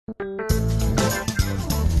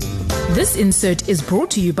This insert is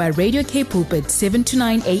brought to you by Radio K Pulpit 7 to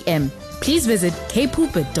 9 a.m. Please visit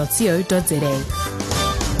kpulpit.co.za.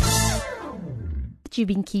 You've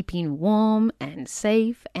been keeping warm and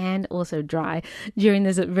safe and also dry during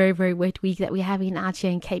this very, very wet week that we're having out here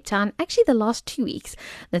in Cape Town. Actually, the last 2 weeks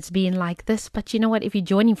that's been like this. But you know what? If you're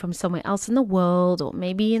joining from somewhere else in the world or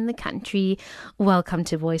maybe in the country, welcome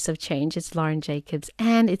to Voice of Change. It's Lauren Jacobs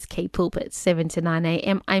and it's Cape Pulpit 7 to 9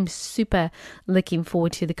 a.m. I'm super looking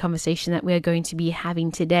forward to the conversation that we're going to be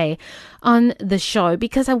having today on the show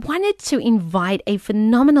because I wanted to invite a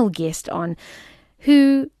phenomenal guest on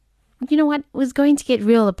who, you know what, was going to get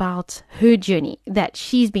real about her journey that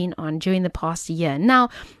she's been on during the past year. Now,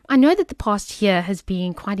 I know that the past year has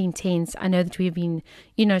been quite intense. I know that we've been,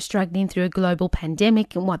 struggling through a global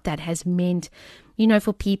pandemic and what that has meant,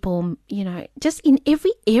 for people, just in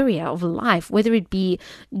every area of life, whether it be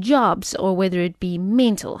jobs or whether it be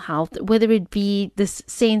mental health, whether it be this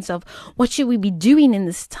sense of what should we be doing in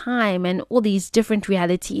this time and all these different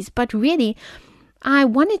realities. But really, I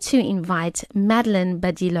wanted to invite Madelyn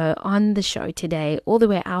Badillo on the show today, all the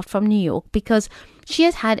way out from New York, because she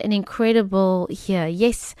has had an incredible year.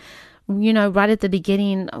 Yes, right at the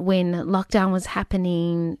beginning when lockdown was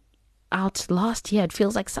happening out last year, it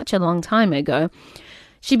feels like such a long time ago,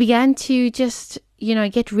 she began to just,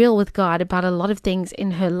 get real with God about a lot of things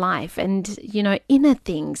in her life and, inner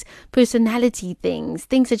things, personality things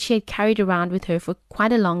that she had carried around with her for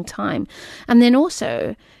quite a long time. And then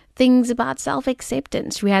also things about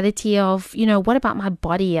self-acceptance, reality of, what about my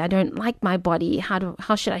body? I don't like my body.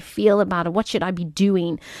 How should I feel about it? What should I be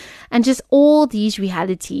doing? And just all these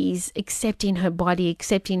realities, accepting her body,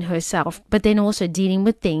 accepting herself, but then also dealing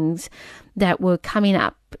with things that were coming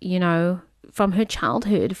up, from her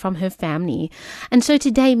childhood, from her family. And so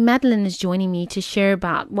today, Madelyn is joining me to share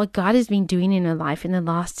about what God has been doing in her life in the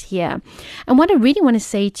last year. And what I really want to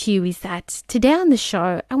say to you is that today on the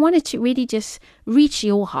show, I wanted to really just reach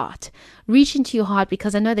your heart, reach into your heart,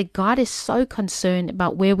 because I know that God is so concerned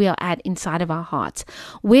about where we are at inside of our hearts.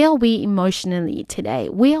 Where are we emotionally today?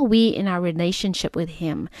 Where are we in our relationship with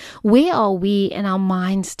Him? Where are we in our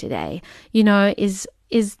minds today?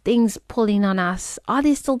 Is things pulling on us? Are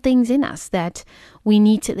there still things in us that we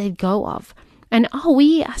need to let go of? And are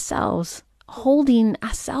we ourselves holding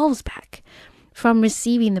ourselves back from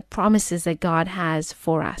receiving the promises that God has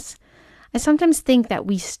for us? I sometimes think that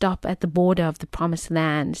we stop at the border of the promised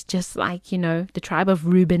land, just like, the tribe of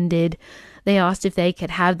Reuben did. They asked if they could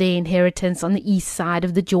have their inheritance on the east side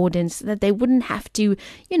of the Jordan so that they wouldn't have to,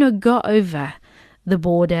 go over the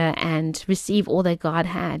border and receive all that God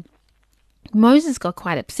had. Moses got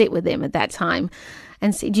quite upset with them at that time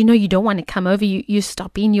and said, you don't want to come over. You're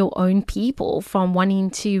stopping your own people from wanting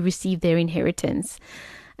to receive their inheritance.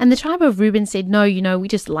 And the tribe of Reuben said, no, we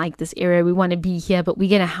just like this area. We want to be here, but we're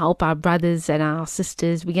going to help our brothers and our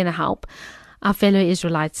sisters. We're going to help our fellow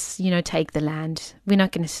Israelites, take the land. We're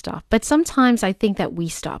not going to stop. But sometimes I think that we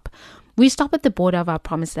stop. We stop at the border of our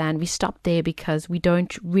promised land. We stop there because we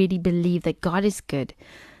don't really believe that God is good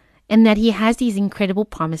and that He has these incredible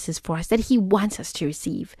promises for us that He wants us to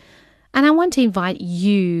receive. And I want to invite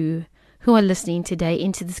you who are listening today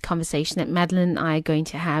into this conversation that Madelyn and I are going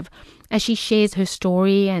to have as she shares her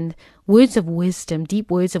story and words of wisdom, deep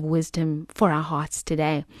words of wisdom for our hearts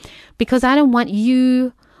today. Because I don't want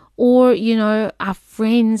you or, our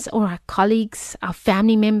friends or our colleagues, our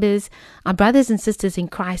family members, our brothers and sisters in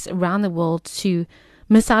Christ around the world to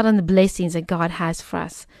miss out on the blessings that God has for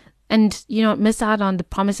us. And, miss out on the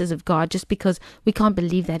promises of God just because we can't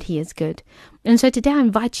believe that He is good. And so today I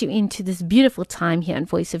invite you into this beautiful time here on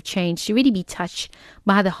Voice of Change to really be touched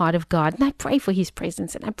by the heart of God. And I pray for His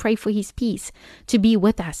presence and I pray for His peace to be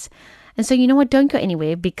with us. And so, don't go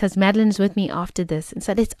anywhere because Madelyn's with me after this. And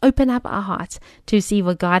so let's open up our hearts to see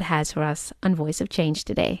what God has for us on Voice of Change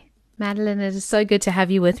today. Madelyn, it is so good to have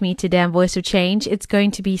you with me today on Voice of Change. It's going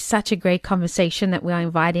to be such a great conversation that we are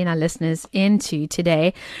inviting our listeners into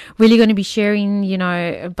today. Really going to be sharing,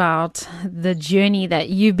 about the journey that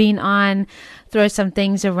you've been on, throw some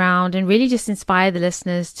things around, and really just inspire the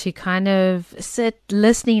listeners to kind of sit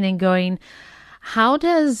listening and going, how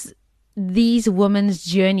does these women's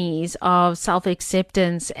journeys of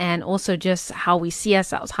self-acceptance and also just how we see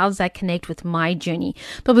ourselves, how does that connect with my journey?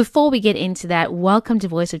 But before we get into that, welcome to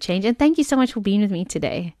Voice of Change and thank you so much for being with me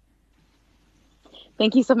today.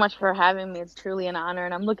 Thank you so much for having me. It's truly an honor,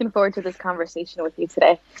 and I'm looking forward to this conversation with you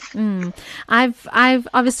today. I've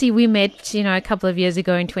obviously we met, a couple of years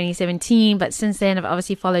ago in 2017, but since then I've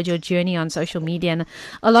obviously followed your journey on social media and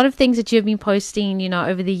a lot of things that you've been posting,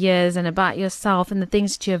 over the years and about yourself and the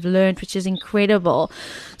things that you have learned, which is incredible.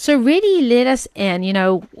 So really let us in,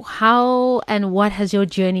 how and what has your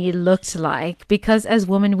journey looked like? Because as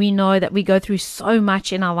women, we know that we go through so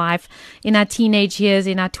much in our life, in our teenage years,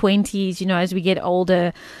 in our 20s, as we get older.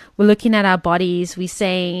 We're looking at our bodies. We're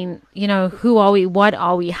saying, who are we? What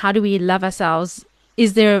are we? How do we love ourselves?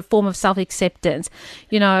 Is there a form of self-acceptance?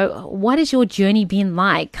 What has your journey been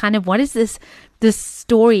like? Kind of what is this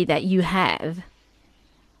story that you have?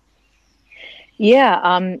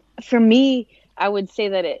 Yeah, for me, I would say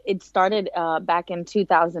that it started back in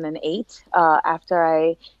 2008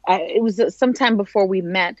 after it was sometime before we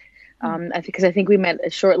met, because I think we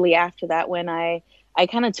met shortly after that when I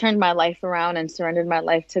kind of turned my life around and surrendered my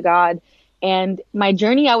life to God. And my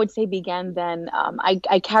journey, I would say, began then.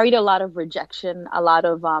 I carried a lot of rejection, a lot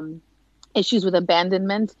of issues with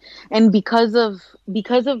abandonment, and because of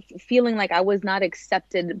feeling like I was not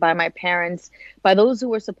accepted by my parents, by those who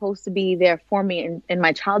were supposed to be there for me in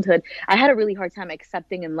my childhood, I had a really hard time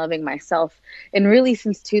accepting and loving myself. And really,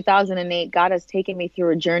 since 2008, God has taken me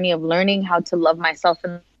through a journey of learning how to love myself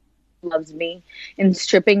and loves me, and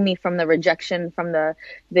stripping me from the rejection, from the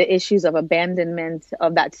issues of abandonment,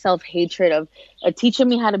 of that self-hatred, of teaching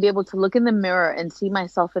me how to be able to look in the mirror and see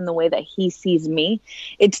myself in the way that he sees me.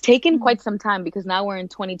 It's taken quite some time, because now we're in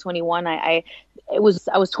 2021. I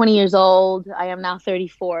was 20 years old. I am now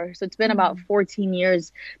 34. So it's been about 14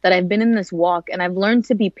 years that I've been in this walk, and I've learned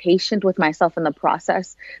to be patient with myself in the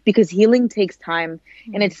process, because healing takes time.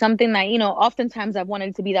 And it's something that, oftentimes I've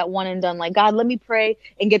wanted to be that one and done, like, God, let me pray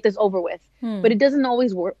and get this over with. But it doesn't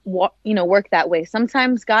always work that way.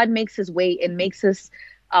 Sometimes God makes his way and makes us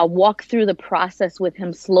walk through the process with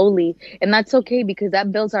him slowly. And that's okay, because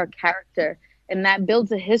that builds our character. And that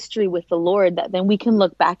builds a history with the Lord that then we can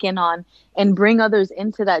look back in on and bring others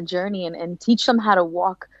into that journey and teach them how to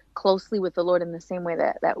walk closely with the Lord in the same way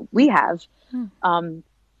that we have. And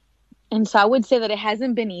so I would say that it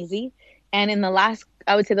hasn't been easy. And in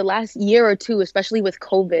I would say the last year or two, especially with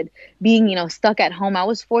COVID, being, stuck at home, I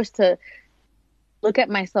was forced to look at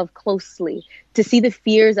myself closely, to see the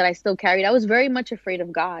fears that I still carried. I was very much afraid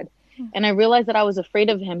of God. And I realized that I was afraid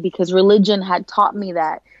of him because religion had taught me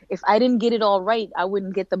that if I didn't get it all right, I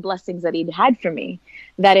wouldn't get the blessings that he'd had for me.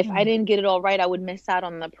 That if I didn't get it all right, I would miss out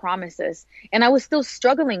on the promises. And I was still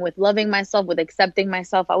struggling with loving myself, with accepting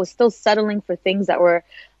myself. I was still settling for things that were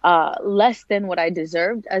less than what I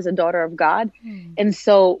deserved as a daughter of God. And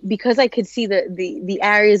so because I could see the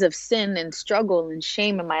areas of sin and struggle and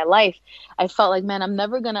shame in my life, I felt like, man, I'm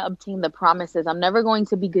never going to obtain the promises. I'm never going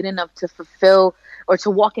to be good enough to fulfill or to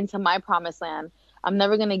walk into my promised land. I'm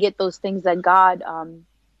never going to get those things that God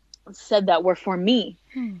said that were for me.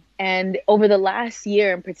 And over the last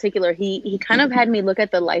year in particular, he kind of had me look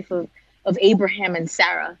at the life of Abraham and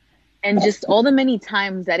Sarah, and just all the many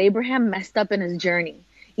times that Abraham messed up in his journey,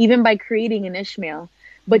 even by creating an Ishmael,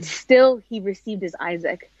 but still he received his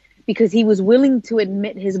Isaac, because he was willing to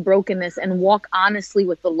admit his brokenness and walk honestly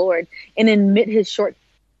with the Lord and admit his short.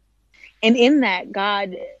 And in that,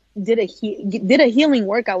 God did a healing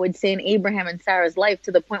work, I would say, in Abraham and Sarah's life,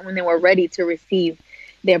 to the point when they were ready to receive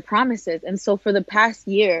their promises. And so for the past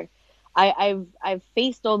year, I've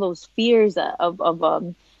faced all those fears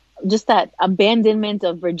of just that abandonment,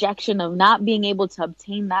 of rejection, of not being able to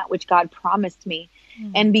obtain that which God promised me,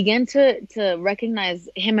 and began to recognize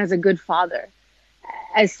him as a good father,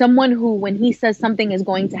 as someone who, when he says something is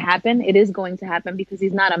going to happen, it is going to happen, because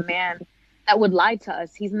he's not a man that would lie to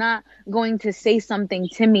us. He's not going to say something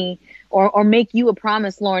to me or make you a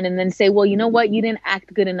promise, Lauren, and then say, well, you know what? You didn't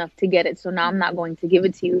act good enough to get it, so now I'm not going to give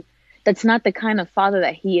it to you. That's not the kind of father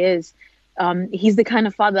that he is. He's the kind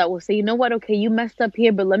of father that will say, you know what? Okay, you messed up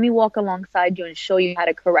here, but let me walk alongside you and show you how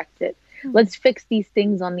to correct it. Let's fix these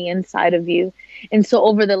things on the inside of you. And so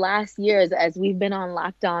over the last years, as we've been on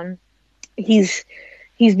lockdown, he's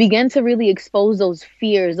begun to really expose those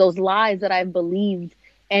fears, those lies that I've believed,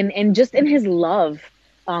 and just in his love,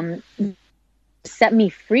 set me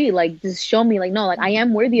free. Like, just show me, like, no, like, I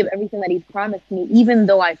am worthy of everything that he's promised me, even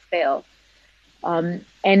though I fail. And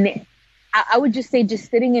I would just say, just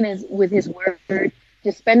sitting with his word,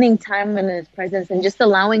 just spending time in his presence, and just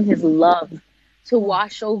allowing his love to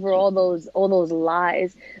wash over all those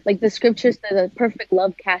lies. Like the scripture says, that perfect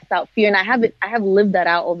love casts out fear. And I have lived that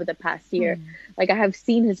out over the past year. Like, I have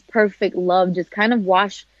seen his perfect love just kind of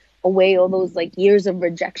wash away all those, like, years of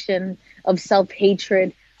rejection, of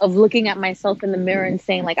self-hatred, of looking at myself in the mirror and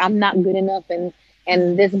saying, like, I'm not good enough, and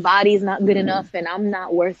and this body's not good enough and I'm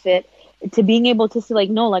not worth it, to being able to see like,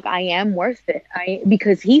 no, like I am worth it.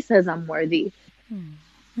 Because he says I'm worthy.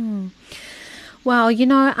 Well,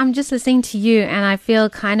 I'm just listening to you and I feel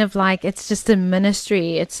kind of like it's just a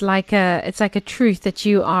ministry. It's like a truth that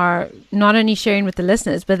you are not only sharing with the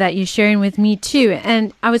listeners, but that you're sharing with me too.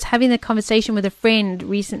 And I was having a conversation with a friend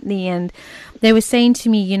recently and they were saying to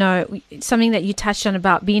me, something that you touched on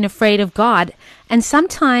about being afraid of God. And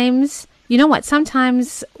sometimes,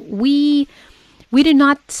 sometimes we do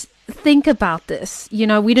not think about this.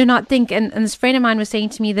 We do not think, and this friend of mine was saying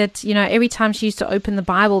to me that, every time she used to open the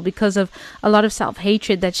Bible, because of a lot of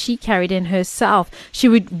self-hatred that she carried in herself, she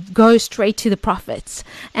would go straight to the prophets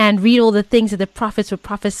and read all the things that the prophets were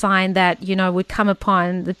prophesying that, would come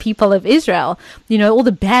upon the people of Israel, all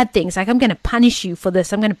the bad things, like, I'm going to punish you for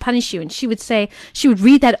this, I'm going to punish you. And she would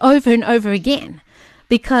read that over and over again,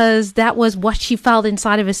 because that was what she felt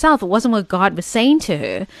inside of herself. It wasn't what God was saying to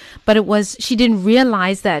her, but she didn't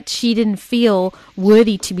realize that she didn't feel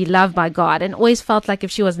worthy to be loved by God, and always felt like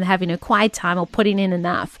if she wasn't having a quiet time or putting in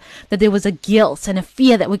enough, that there was a guilt and a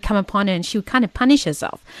fear that would come upon her, and she would kind of punish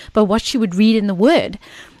herself by what she would read in the Word.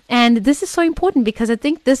 And this is so important, because I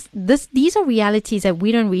think these are realities that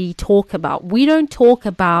we don't really talk about. We don't talk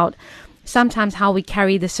about sometimes how we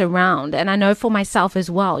carry this around. And I know for myself as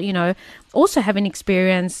well, also having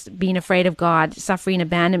experienced being afraid of God, suffering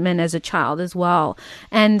abandonment as a child as well.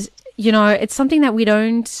 And, it's something that we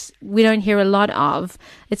don't hear a lot of.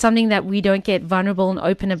 It's something that we don't get vulnerable and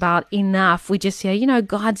open about enough. We just hear,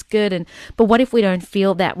 God's good. But what if we don't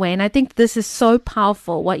feel that way? And I think this is so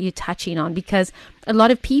powerful, what you're touching on, because a lot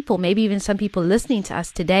of people, maybe even some people listening to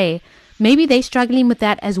us today, maybe they're struggling with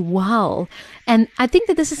that as well. And I think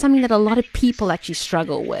that this is something that a lot of people actually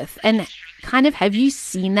struggle with. And kind of, have you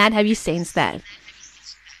seen that? Have you sensed that?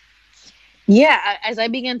 Yeah, as I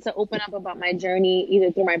began to open up about my journey,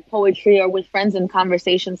 either through my poetry or with friends and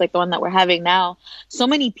conversations like the one that we're having now, so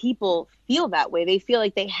many people feel that way. They feel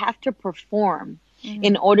like they have to perform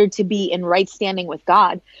in order to be in right standing with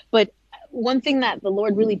God. But one thing that the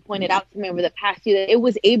Lord really pointed out to me over the past year, it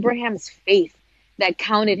was Abraham's faith that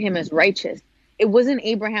counted him as righteous. It wasn't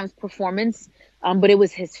Abraham's performance, but it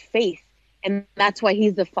was his faith. And that's why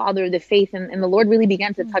he's the father of the faith. And the Lord really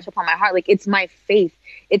began to touch upon my heart. Like, it's my faith.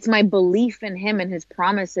 It's my belief in him and his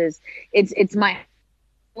promises. It's my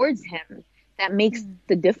towards him that makes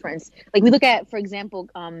the difference. Like, we look at, for example,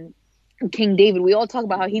 King David. We all talk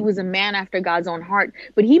about how he was a man after God's own heart,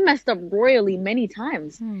 but he messed up royally many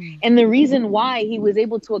times. And the reason why he was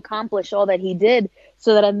able to accomplish all that he did,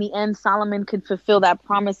 so that in the end Solomon could fulfill that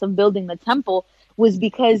promise of building the temple, was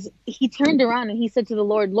because he turned around and he said to the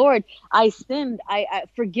Lord, Lord, I sinned. I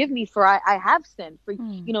forgive me, for I have sinned.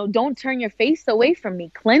 Don't turn your face away from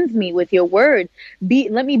me. Cleanse me with your word.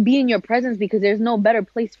 Let me be in your presence, because there's no better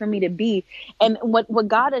place for me to be. And what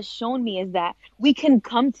God has shown me is that we can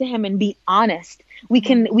come to him and be honest. We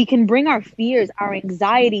can bring our fears, our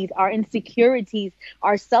anxieties, our insecurities,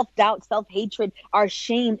 our self-doubt, self-hatred, our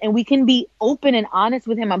shame, and we can be open and honest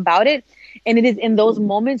with him about it. And it is in those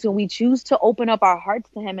moments when we choose to open up our hearts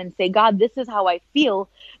to him and say, God, this is how I feel,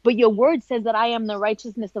 but your word says that I am the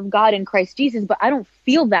righteousness of God in Christ Jesus, but I don't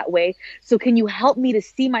feel that way. So can you help me to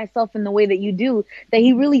see myself in the way that you do? That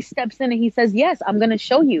he really steps in and he says, yes, I'm going to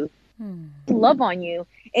show you, love on you.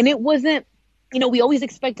 And it wasn't, we always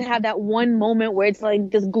expect to have that one moment where it's like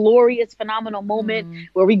this glorious, phenomenal moment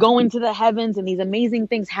where we go into the heavens and these amazing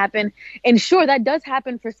things happen. And sure, that does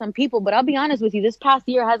happen for some people, but I'll be honest with you, this past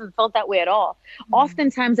year hasn't felt that way at all.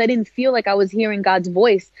 Oftentimes, I didn't feel like I was hearing God's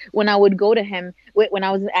voice when I would go to him, when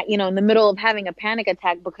I was in the middle of having a panic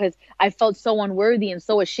attack, because I felt so unworthy and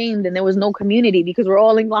so ashamed, and there was no community because we're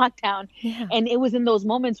all in lockdown. Yeah. And it was in those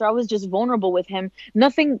moments where I was just vulnerable with him.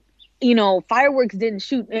 Nothing, fireworks didn't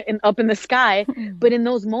shoot up in the sky, but in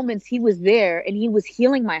those moments he was there and he was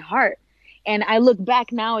healing my heart. And I look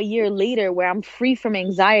back now a year later where I'm free from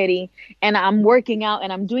anxiety and I'm working out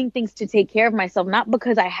and I'm doing things to take care of myself, not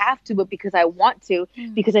because I have to, but because I want to,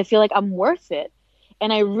 because I feel like I'm worth it.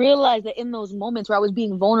 And I realized that in those moments where I was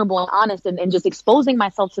being vulnerable and honest and just exposing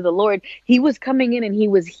myself to the Lord, he was coming in and he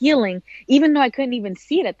was healing, even though I couldn't even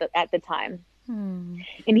see it at the time. And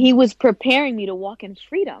he was preparing me to walk in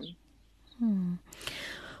freedom.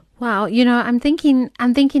 Wow, I'm thinking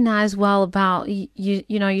now as well about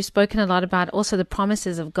you've spoken a lot about also the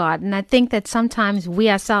promises of God, and I think that sometimes we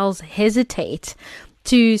ourselves hesitate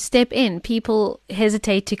to step in. People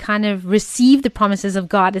hesitate to kind of receive the promises of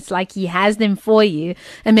God. It's like he has them for you,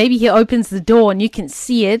 and maybe he opens the door and you can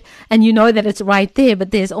see it and you know that it's right there, but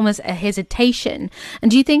there's almost a hesitation. And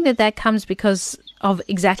do you think that comes because of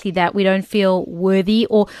exactly that. We don't feel worthy,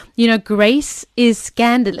 or, grace is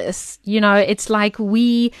scandalous. It's like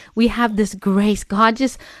we have this grace. God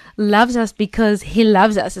just loves us because he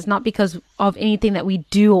loves us. It's not because of anything that we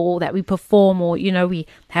do or that we perform, or, we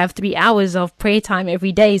have 3 hours of prayer time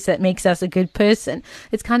every day, so that makes us a good person.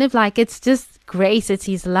 It's kind of like, it's just grace. It's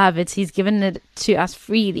his love. He's given it to us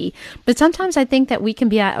freely. But sometimes I think that we can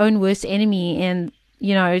be our own worst enemy, and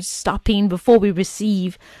stopping before we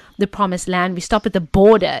receive the promised land. We stop at the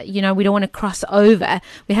border. We don't want to cross over.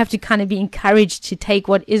 We have to kind of be encouraged to take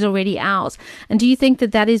what is already ours. And do you think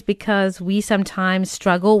that that is because we sometimes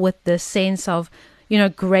struggle with the sense of,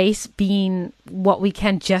 grace being what we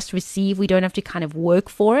can just receive? We don't have to kind of work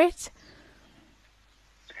for it?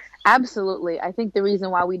 Absolutely. I think the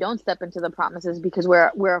reason why we don't step into the promises is because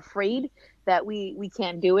we're afraid that we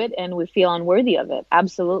can't do it, and we feel unworthy of it.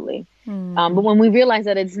 Absolutely. But when we realize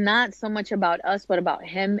that it's not so much about us, but about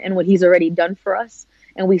him and what he's already done for us,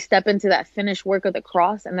 and we step into that finished work of the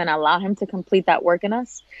cross and then allow him to complete that work in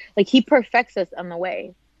us, like he perfects us on the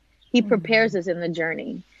way. He prepares us in the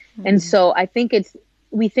journey. And so I think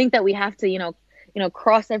we think that we have to,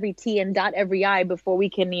 cross every T and dot every I before we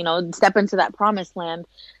can, step into that promised land.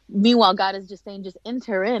 Meanwhile, God is just saying, just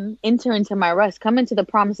enter into my rest, come into the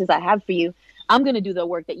promises I have for you. I'm going to do the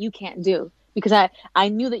work that you can't do, because I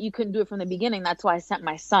knew that you couldn't do it from the beginning. That's why I sent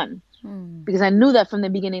my son, because I knew that from the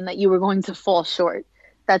beginning that you were going to fall short.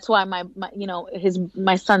 That's why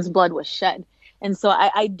my son's blood was shed. And so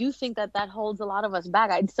I do think that holds a lot of us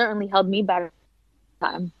back. It certainly held me back at the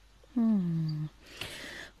time.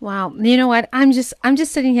 Wow. You know what? I'm just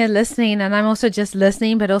sitting here listening, and I'm also just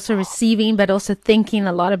listening, but also receiving, but also thinking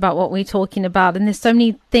a lot about what we're talking about. And there's so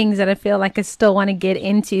many things that I feel like I still want to get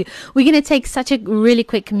into. We're going to take such a really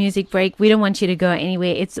quick music break. We don't want you to go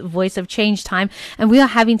anywhere. It's Voice of Change time. And we are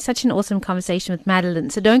having such an awesome conversation with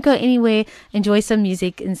Madelyn. So don't go anywhere. Enjoy some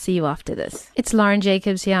music and see you after this. It's Lauren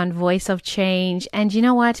Jacobs here on Voice of Change. And you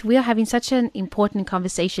know what? We are having such an important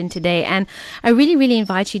conversation today. And I really, really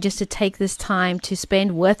invite you just to take this time to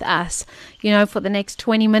spend with us, for the next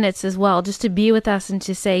 20 minutes as well, just to be with us and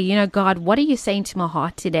to say, God, what are you saying to my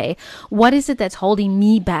heart today? What is it that's holding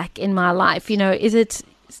me back in my life? Is it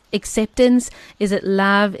acceptance? Is it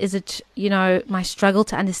love? Is it, my struggle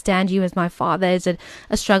to understand you as my father? Is it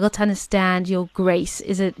a struggle to understand your grace?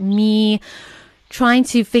 Is it me trying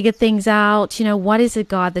to figure things out? What is it,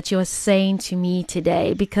 God, that you're saying to me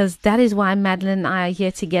today? Because that is why Madelyn and I are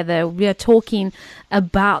here together. We are talking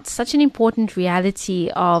about such an important reality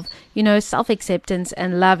of, self-acceptance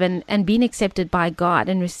and love, and being accepted by God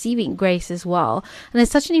and receiving grace as well. And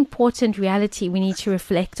it's such an important reality we need to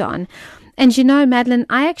reflect on. And Madelyn,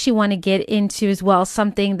 I actually want to get into as well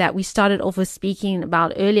something that we started off with speaking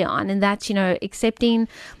about earlier on, and that's, accepting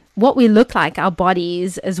what we look like, our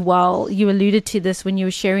bodies as well. You alluded to this when you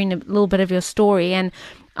were sharing a little bit of your story, and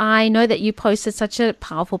I know that you posted such a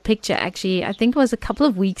powerful picture. Actually, I think it was a couple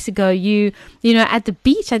of weeks ago. You at the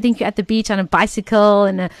beach. I think you're at the beach on a bicycle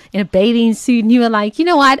in a bathing suit, and you were like, you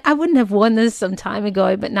know what? I wouldn't have worn this some time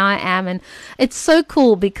ago, but now I am. And it's so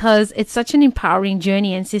cool because it's such an empowering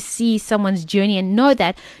journey, and to see someone's journey and know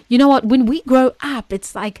that, when we grow up,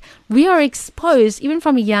 it's like we are exposed even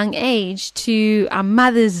from a young age to our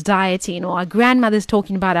mother's dieting, or our grandmother's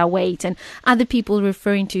talking about our weight, and other people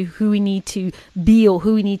referring to who we need to be or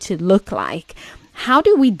who we need to look like. How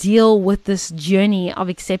do we deal with this journey of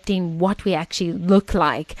accepting what we actually look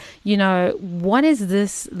like? What does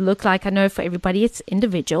this look like? I know for everybody it's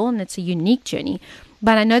individual and it's a unique journey,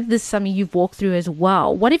 but I know that this is something you've walked through as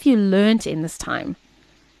well. What have you learned in this time?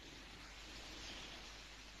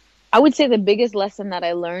 I would say the biggest lesson that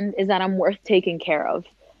I learned is that I'm worth taking care of.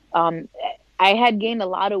 I had gained a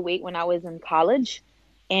lot of weight when I was in college.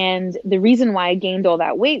 And the reason why I gained all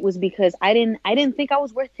that weight was because I didn't think I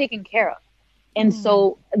was worth taking care of. And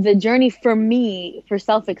so the journey for me, for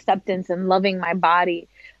self-acceptance and loving my body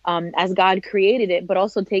as God created it, but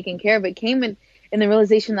also taking care of it, came in the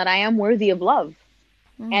realization that I am worthy of love.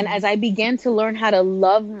 And as I began to learn how to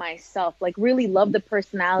love myself, like really love the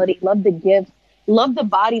personality, love the gifts, love the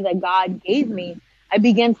body that God gave me, I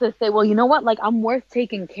began to say, well, you know what? Like, I'm worth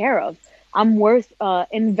taking care of. I'm worth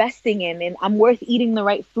investing in, and I'm worth eating the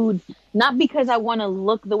right foods, not because I want to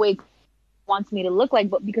look the way God wants me to look like,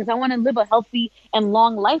 but because I want to live a healthy and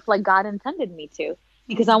long life like God intended me to,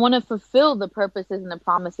 because I want to fulfill the purposes and the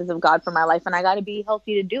promises of God for my life, and I got to be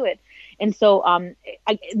healthy to do it. And so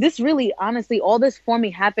this really, honestly, all this for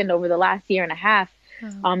me happened over the last year and a half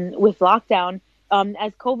with lockdown.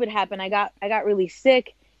 As COVID happened, I got really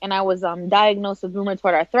sick. And I was diagnosed with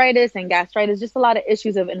rheumatoid arthritis and gastritis, just a lot of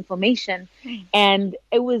issues of inflammation. And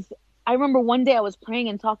I I remember one day I was praying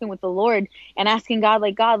and talking with the Lord and asking God,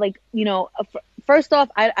 first off,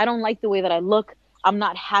 I don't like the way that I look. I'm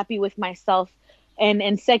not happy with myself.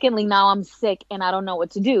 And secondly, now I'm sick and I don't know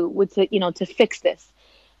what to do to fix this.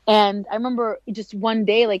 And I remember just one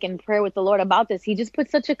day, like in prayer with the Lord about this, he just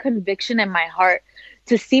put such a conviction in my heart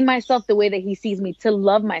to see myself the way that he sees me, to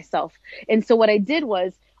love myself. And so what I did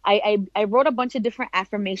was I wrote a bunch of different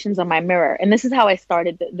affirmations on my mirror. And this is how I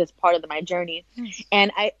started this part of my journey.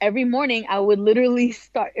 And every morning I would literally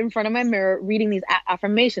start in front of my mirror reading these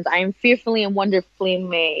affirmations. I am fearfully and wonderfully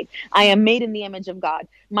made. I am made in the image of God.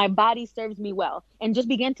 My body serves me well. And just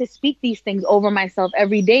began to speak these things over myself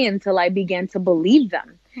every day until I began to believe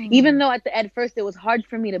them. Even though at first it was hard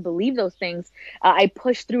for me to believe those things, I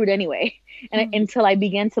pushed through it anyway, and until I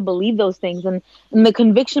began to believe those things, and the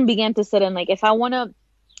conviction began to set in. Like if I want to,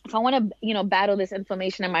 battle this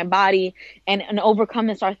inflammation in my body and overcome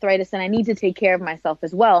this arthritis, then I need to take care of myself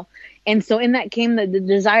as well. And so in that came the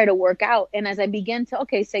desire to work out. And as I began to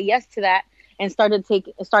say yes to that, and started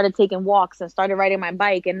taking walks and started riding my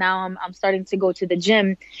bike, and now I'm starting to go to the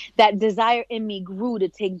gym, that desire in me grew to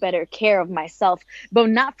take better care of myself, but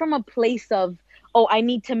not from a place of, I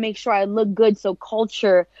need to make sure I look good so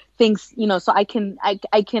culture thinks, so I can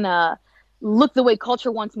look the way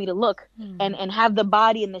culture wants me to look, and have the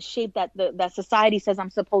body and the shape that society says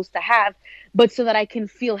I'm supposed to have, but so that I can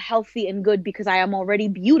feel healthy and good because I am already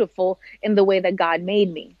beautiful in the way that God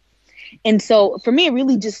made me. And so for me, it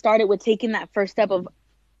really just started with taking that first step of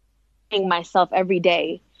being myself every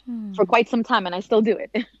day for quite some time. And I still do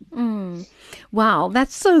it. Wow,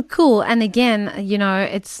 that's so cool. And again,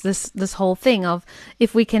 it's this whole thing of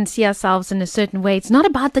if we can see ourselves in a certain way, it's not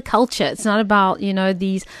about the culture. It's not about,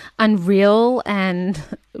 these unreal and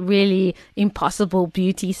really impossible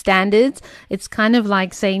beauty standards. It's kind of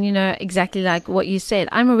like saying, exactly like what you said,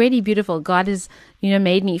 I'm already beautiful. God has,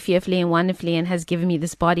 made me fearfully and wonderfully and has given me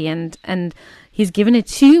this body, and he's given it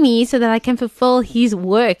to me so that I can fulfill his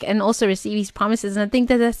work and also receive his promises. And I think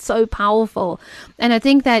that that's so powerful. And I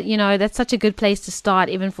think that, that's such a good place to start,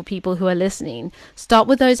 even for people who are listening. Start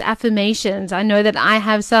with those affirmations. I know that I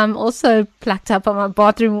have some also placked up on my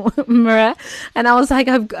bathroom mirror, and I was like,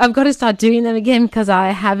 I've got to start doing them again because I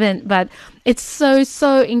haven't. But it's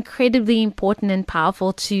so incredibly important and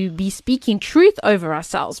powerful to be speaking truth over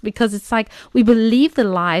ourselves, because it's like we believe the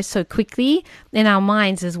lies so quickly in our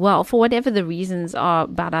minds as well, for whatever the reasons are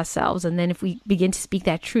about ourselves. And then if we begin to speak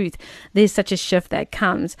that truth, there's such a shift that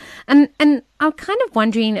comes. And I'm kind of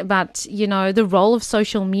wondering about, the role of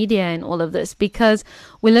social media in all of this, because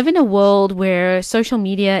we live in a world where social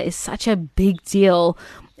media is such a big deal.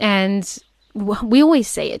 And we always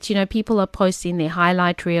say it, people are posting their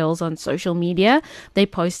highlight reels on social media. They're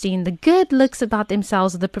posting the good looks about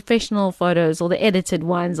themselves, or the professional photos, or the edited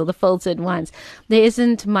ones, or the filtered ones. There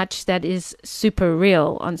isn't much that is super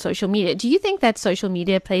real on social media. Do you think that social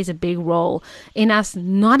media plays a big role in us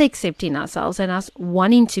not accepting ourselves and us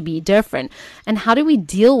wanting to be different? And how do we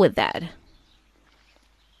deal with that?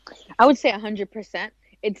 I would say 100%.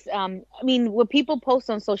 It's, what people post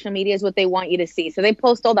on social media is what they want you to see. So they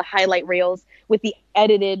post all the highlight reels with the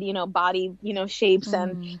edited, body, shapes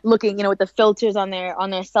and looking, with the filters on their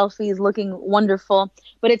selfies, looking wonderful.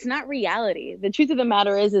 But it's not reality. The truth of the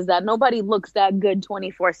matter is that nobody looks that good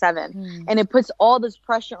 24/7. And it puts all this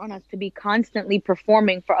pressure on us to be constantly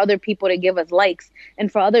performing for other people to give us likes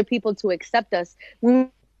and for other people to accept us.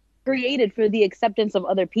 Created for the acceptance of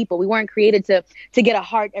other people. We weren't created to get a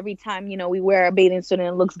heart every time, we wear a bathing suit and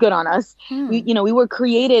it looks good on us. We were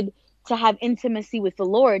created to have intimacy with the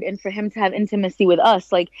Lord and for him to have intimacy with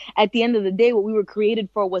us. Like at the end of the day, what we were created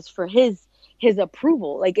for was for his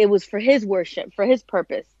approval. Like it was for his worship, for his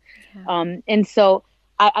purpose. And so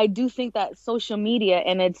I do think that social media,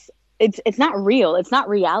 and it's not real. It's not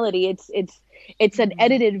reality. It's an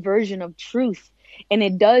edited version of truth. And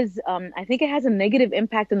it does, I think it has a negative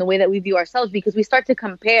impact in the way that we view ourselves, because we start to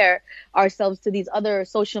compare ourselves to these other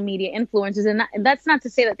social media influencers. And that's not to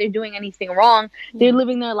say that they're doing anything wrong. They're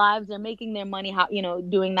living their lives. They're making their money,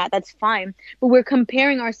 doing that. That's fine. But we're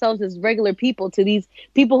comparing ourselves as regular people to these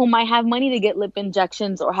people who might have money to get lip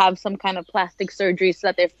injections or have some kind of plastic surgery so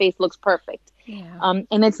that their face looks perfect. And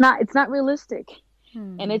it's not realistic.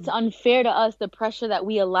 And it's unfair to us, the pressure that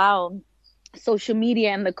we allow social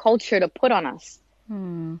media and the culture to put on us.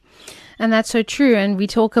 And that's so true. And we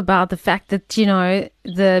talk about the fact that,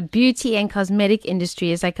 the beauty and cosmetic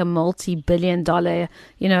industry is like a multi-billion-dollar,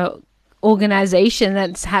 organization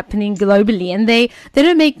that's happening globally, and they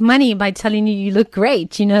don't make money by telling you you look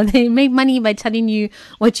great. They make money by telling you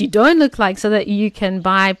what you don't look like so that you can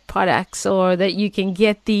buy products, or that you can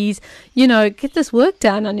get these, get this work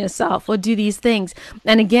done on yourself, or do these things.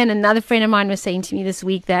 And again, another friend of mine was saying to me this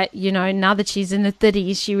week that, now that she's in her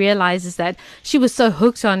 30s, she realizes that she was so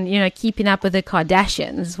hooked on, keeping up with the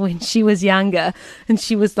Kardashians when she was younger, and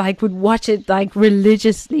she was like, would watch it like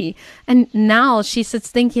religiously. And now she sits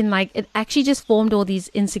thinking like it actually just formed all these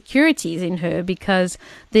insecurities in her, because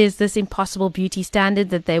there's this impossible beauty standard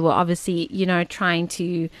that they were obviously, trying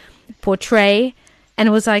to portray. And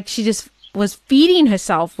it was like she just was feeding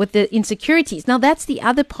herself with the insecurities. Now, that's the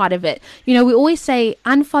other part of it. We always say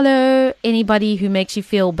unfollow anybody who makes you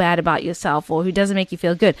feel bad about yourself or who doesn't make you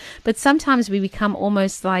feel good. But sometimes we become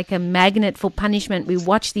almost like a magnet for punishment. We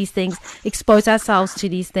watch these things, expose ourselves to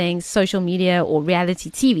these things, social media or reality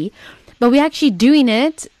TV. But we're actually doing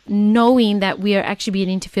it knowing that we are actually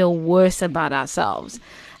beginning to feel worse about ourselves.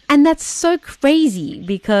 And that's so crazy,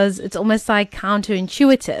 because it's almost like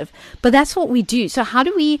counterintuitive. But that's what we do. So how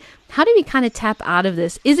do we kind of tap out of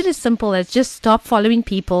this? Is it as simple as just stop following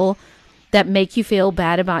people that make you feel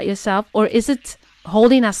bad about yourself? Or is it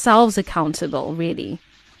holding ourselves accountable, really?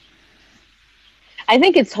 I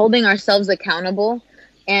think it's holding ourselves accountable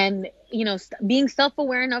and, being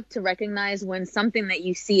self-aware enough to recognize when something that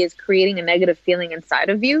you see is creating a negative feeling inside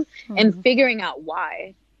of you, and figuring out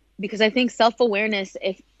why. Because I think self-awareness,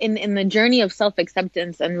 if in the journey of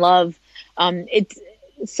self-acceptance and love,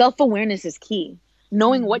 self-awareness is key.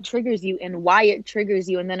 Knowing what triggers you and why it triggers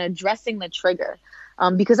you, and then addressing the trigger.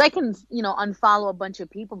 Because I can, unfollow a bunch of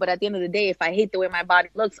people, but at the end of the day, if I hate the way my body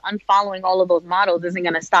looks, unfollowing all of those models isn't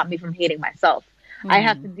going to stop me from hating myself. I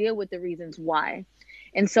have to deal with the reasons why.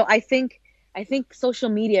 And so I think social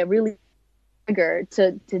media really trigger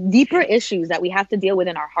to deeper issues that we have to deal with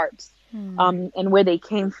in our hearts, and where they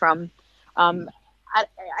came from.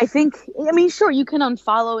 I think, sure, you can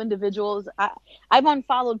unfollow individuals. I've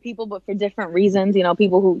unfollowed people, but for different reasons,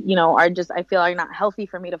 people who, are just, I feel are not healthy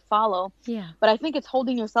for me to follow. Yeah. But I think it's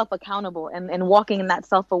holding yourself accountable and walking in that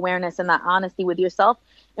self-awareness and that honesty with yourself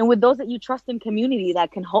and with those that you trust in community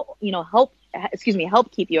that can help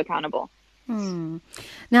keep you accountable.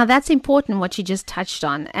 Now, that's important, what you just touched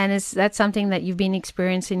on. And that's something that you've been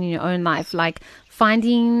experiencing in your own life, like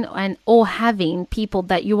finding or having people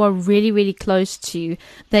that you are really, really close to,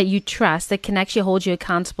 that you trust, that can actually hold you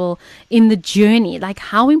accountable in the journey. Like,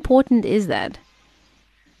 how important is that?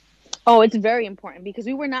 Oh, it's very important, because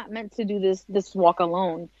we were not meant to do this walk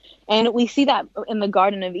alone. And we see that in the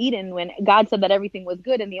Garden of Eden, when God said that everything was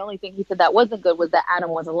good, and the only thing he said that wasn't good was that Adam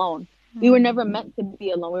was alone. We were never meant to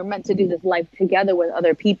be alone. We were meant to do this life together with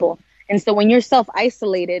other people. And so when you're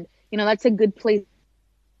self-isolated, that's a good place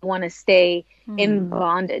to want to stay in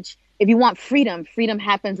bondage. If you want freedom, freedom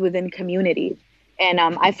happens within community. And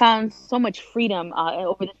I found so much freedom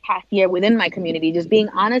over this past year within my community, just being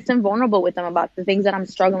honest and vulnerable with them about the things that I'm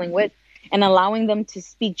struggling with, and allowing them to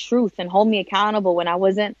speak truth and hold me accountable when I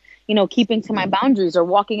wasn't, keeping to my boundaries or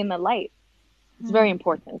walking in the light. It's very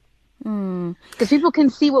important. Because people can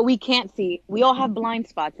see what we can't see. We all have blind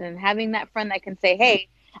spots, and having that friend that can say, hey,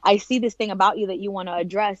 I see this thing about you that you want to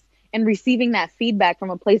address, and receiving that feedback from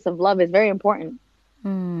a place of love is very important.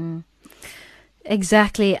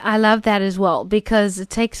 Exactly. I love that as well, because it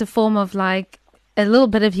takes a form of like a little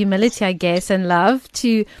bit of humility, I guess, and love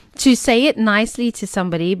to say it nicely to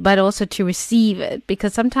somebody, but also to receive it,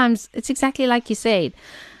 because sometimes it's exactly like you said.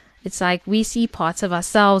 It's like we see parts of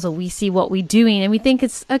ourselves, or we see what we're doing, and we think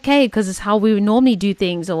it's okay because it's how we normally do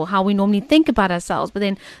things or how we normally think about ourselves. But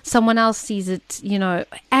then someone else sees it, you're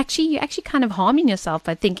actually kind of harming yourself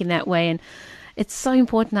by thinking that way. And it's so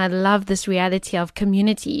important. I love this reality of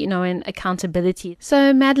community, and accountability.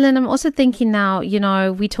 So, Madelyn, I'm also thinking now,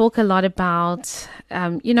 we talk a lot about,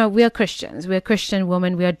 we are Christians. We're Christian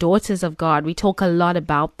women. We are daughters of God. We talk a lot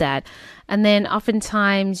about that. And then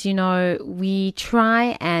oftentimes, we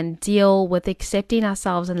try and deal with accepting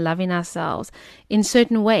ourselves and loving ourselves in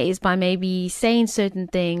certain ways by maybe saying certain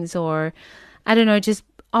things, or, I don't know, just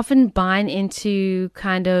often buying into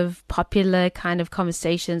kind of popular kind of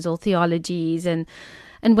conversations or theologies and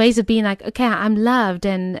ways of being like, okay, I'm loved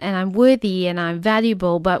and I'm worthy and I'm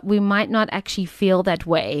valuable, but we might not actually feel that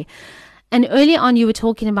way. And earlier on, you were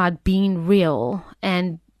talking about being real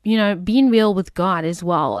and, being real with God as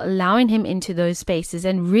well, allowing him into those spaces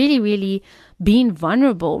and really, really being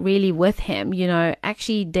vulnerable really with him.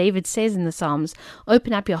 Actually, David says in the Psalms,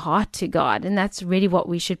 open up your heart to God. And that's really what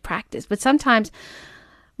we should practice. But sometimes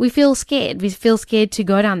we feel scared. We feel scared to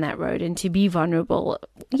go down that road and to be vulnerable.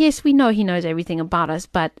 Yes, we know he knows everything about us,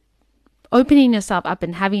 but opening yourself up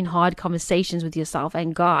and having hard conversations with yourself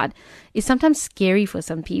and God is sometimes scary for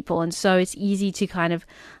some people. And so it's easy to kind of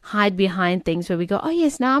hide behind things where we go, oh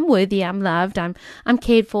yes, now I'm worthy, I'm loved, I'm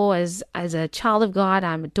cared for as a child of God,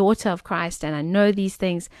 I'm a daughter of Christ, and I know these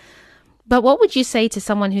things. But what would you say to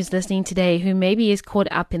someone who's listening today who maybe is caught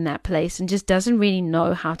up in that place and just doesn't really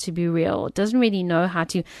know how to be real, doesn't really know how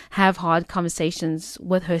to have hard conversations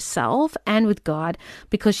with herself and with God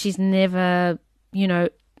because she's never,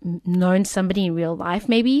 known somebody in real life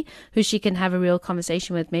maybe who she can have a real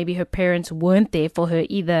conversation with? Maybe her parents weren't there for her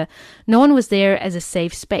either. No one was there as a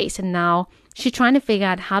safe space, and now she's trying to figure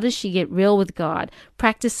out how does she get real with God,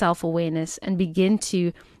 practice self-awareness, and begin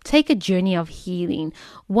to take a journey of healing.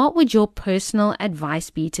 What would your personal advice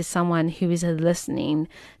be to someone who is listening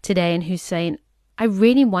today and who's saying, I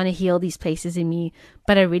really want to heal these places in me,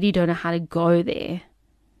 but I really don't know how to go there?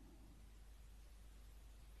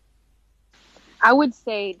 I would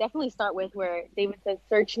say definitely start with where David says,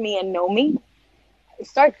 search me and know me.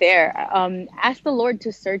 Start there. Ask the Lord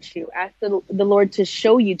to search you. Ask the Lord to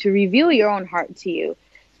show you, to reveal your own heart to you,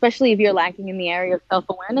 especially if you're lacking in the area of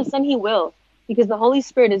self-awareness, and he will, because the Holy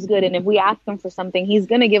Spirit is good. And if we ask him for something, he's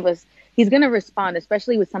going to respond,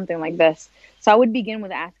 especially with something like this. So I would begin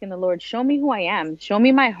with asking the Lord, show me who I am. Show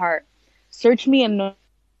me my heart. Search me and know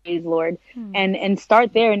me, Lord. And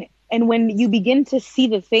start there. And when you begin to see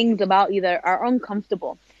the things about you that are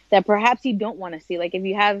uncomfortable, that perhaps you don't want to see, like if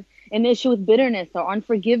you have an issue with bitterness or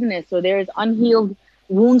unforgiveness, or there's unhealed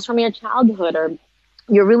wounds from your childhood, or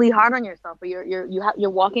you're really hard on yourself, or you're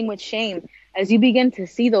walking with shame, as you begin to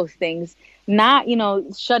see those things, not,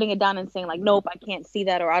 shutting it down and saying like, nope, I can't see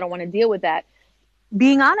that, or I don't want to deal with that.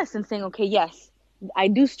 Being honest and saying, okay, yes, I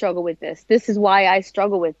do struggle with this. This is why I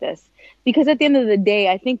struggle with this. Because at the end of the day,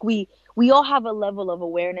 I think we all have a level of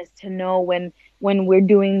awareness to know when we're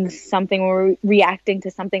doing something, or we're reacting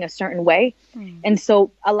to something a certain way. And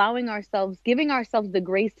so giving ourselves the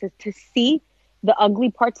grace to see the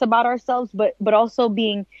ugly parts about ourselves, but also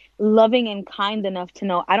being loving and kind enough to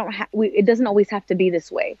know it doesn't always have to be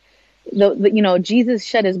this way. Jesus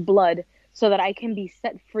shed his blood so that I can be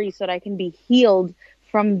set free, so that I can be healed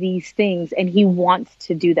from these things. And he wants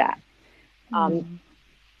to do that.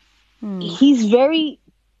 He's very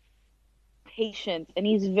patient and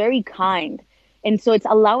he's very kind. And so it's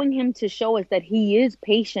allowing him to show us that he is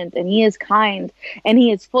patient and he is kind and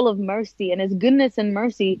he is full of mercy, and his goodness and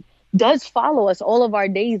mercy does follow us all of our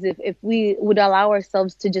days if we would allow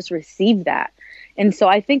ourselves to just receive that. And so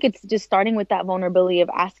I think it's just starting with that vulnerability of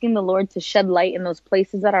asking the Lord to shed light in those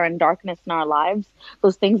places that are in darkness in our lives,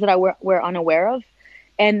 those things that we're unaware of,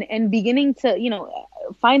 and beginning to,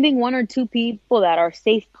 finding one or two people that are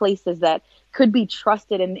safe places that could be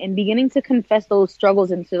trusted, and beginning to confess those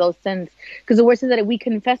struggles into those sins. Because the word says that if we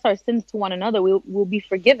confess our sins to one another, we'll be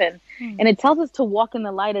forgiven. And it tells us to walk in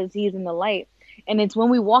the light as he is in the light. And it's when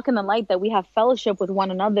we walk in the light that we have fellowship with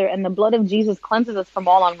one another, and the blood of Jesus cleanses us from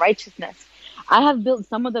all unrighteousness. I have built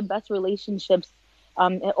some of the best relationships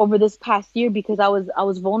over this past year because I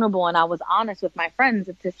was vulnerable and I was honest with my friends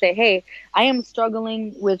to say, hey, I am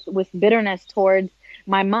struggling with bitterness towards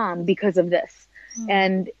my mom because of this.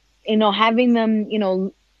 And having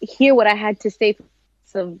them, hear what I had to say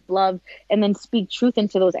of love and then speak truth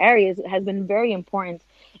into those areas has been very important.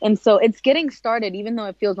 And so it's getting started, even though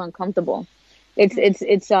it feels uncomfortable.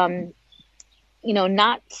 It's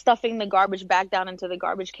not stuffing the garbage bag down into the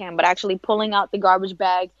garbage can, but actually pulling out the garbage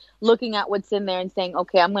bag, looking at what's in there and saying,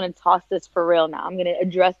 okay, I'm going to toss this for real now. I'm going to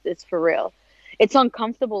address this for real. It's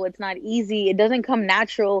uncomfortable. It's not easy. It doesn't come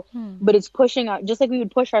natural, but it's pushing just like we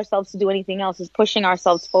would push ourselves to do anything else, is pushing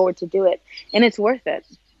ourselves forward to do it. And it's worth it.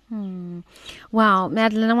 Wow,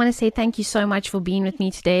 Madelyn, I want to say thank you so much for being with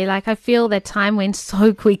me today. Like, I feel that time went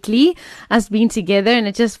so quickly, us being together, and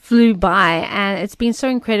it just flew by. And it's been so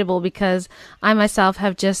incredible because I myself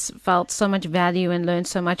have just felt so much value and learned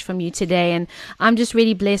so much from you today. And I'm just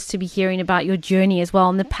really blessed to be hearing about your journey as well,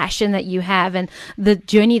 and the passion that you have, and the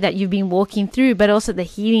journey that you've been walking through, but also the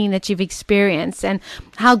healing that you've experienced, and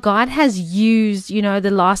how God has used,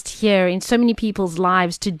 the last year in so many people's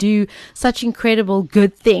lives to do such incredible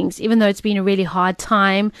good things. Even though it's been a really hard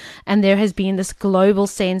time, and there has been this global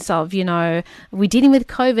sense of, we're dealing with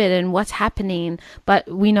COVID and what's happening, but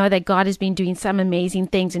we know that God has been doing some amazing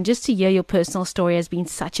things, and just to hear your personal story has been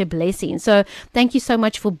such a blessing. So thank you so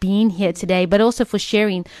much for being here today, but also for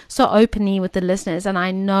sharing so openly with the listeners. And I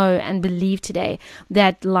know and believe today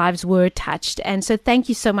that lives were touched. And so thank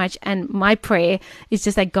you so much. And my prayer is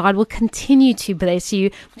just that God will continue to bless you,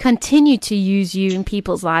 continue to use you in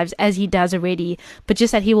people's lives as he does already, but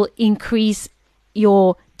just that he will increase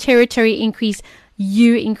your territory, increase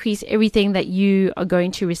you increase everything that you are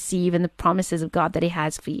going to receive and the promises of God that He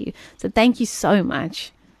has for you. So thank you so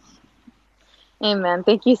much. Amen.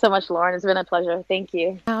 Thank you so much, Lauren. It's been a pleasure. Thank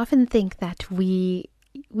you. I often think that we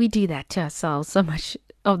do that to ourselves so much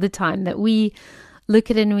of the time, that we look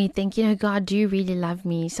at it and we think, God, do you really love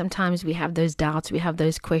me? Sometimes we have those doubts, we have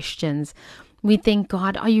those questions. We think,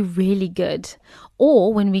 God, are you really good?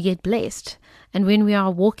 Or when we get blessed and when we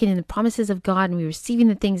are walking in the promises of God and we're receiving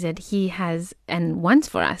the things that He has and wants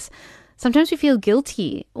for us, sometimes we feel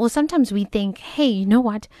guilty. Or sometimes we think, hey, you know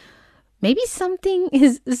what? Maybe something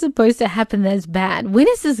is supposed to happen that's bad. When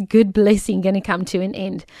is this good blessing going to come to an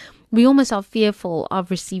end? We almost are fearful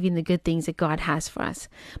of receiving the good things that God has for us.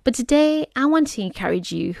 But today, I want to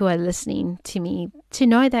encourage you who are listening to me to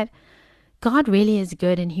know that God really is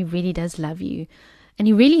good and He really does love you. And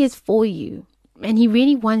He really is for you. And He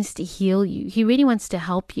really wants to heal you. He really wants to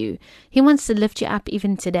help you. He wants to lift you up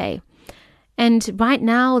even today. And right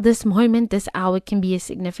now, this moment, this hour can be a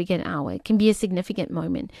significant hour. It can be a significant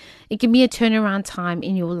moment. It can be a turnaround time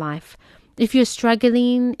in your life. If you're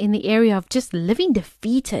struggling in the area of just living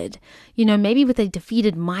defeated, maybe with a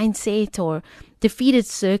defeated mindset or defeated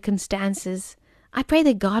circumstances, I pray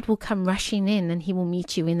that God will come rushing in and He will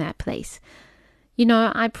meet you in that place.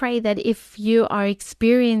 I pray that if you are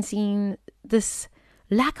experiencing this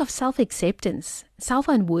lack of self-acceptance,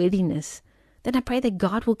 self-unworthiness, then I pray that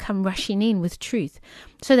God will come rushing in with truth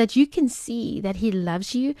so that you can see that He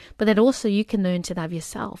loves you, but that also you can learn to love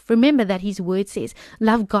yourself. Remember that His word says,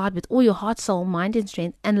 love God with all your heart, soul, mind, and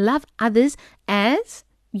strength, and love others as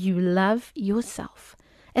you love yourself.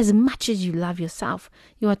 As much as you love yourself,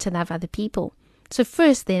 you are to love other people. So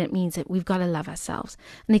first, then, it means that we've got to love ourselves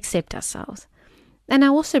and accept ourselves. And I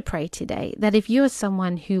also pray today that if you are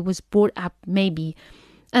someone who was brought up maybe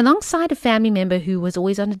alongside a family member who was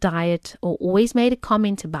always on a diet or always made a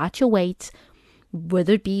comment about your weight,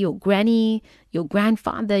 whether it be your granny, your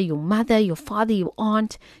grandfather, your mother, your father, your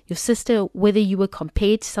aunt, your sister, whether you were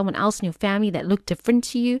compared to someone else in your family that looked different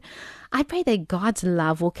to you, I pray that God's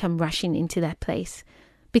love will come rushing into that place.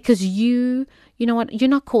 Because you know what? You're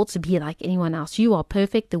not called to be like anyone else. You are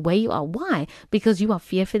perfect the way you are. Why? Because you are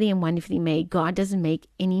fearfully and wonderfully made. God doesn't make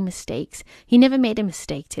any mistakes. He never made a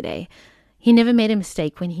mistake today. He never made a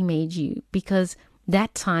mistake when He made you, because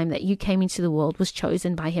that time that you came into the world was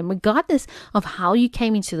chosen by Him. Regardless of how you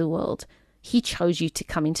came into the world, He chose you to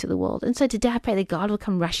come into the world. And so today I pray that God will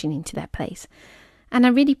come rushing into that place. And I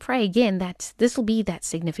really pray again that this will be that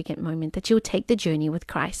significant moment, that you'll take the journey with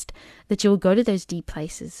Christ, that you'll go to those deep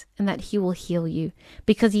places and that He will heal you,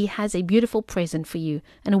 because He has a beautiful present for you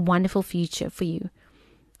and a wonderful future for you.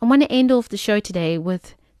 I want to end off the show today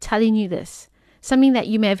with telling you this. Something that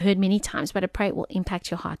you may have heard many times, but I pray it will impact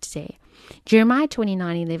your heart today. Jeremiah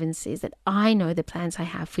 29:11 says that I know the plans I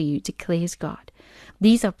have for you, declares God.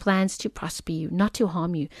 These are plans to prosper you, not to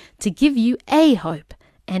harm you, to give you a hope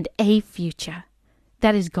and a future.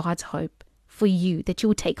 That is God's hope for you, that you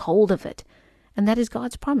will take hold of it. And that is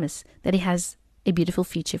God's promise, that He has a beautiful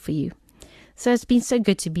future for you. So it's been so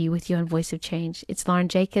good to be with you on Voice of Change. It's Lauren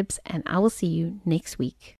Jacobs, and I will see you next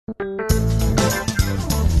week.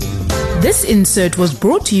 This insert was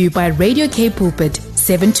brought to you by Radio K Pulpit,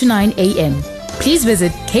 7 to 9 a.m. Please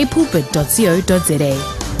visit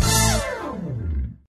kpulpit.co.za.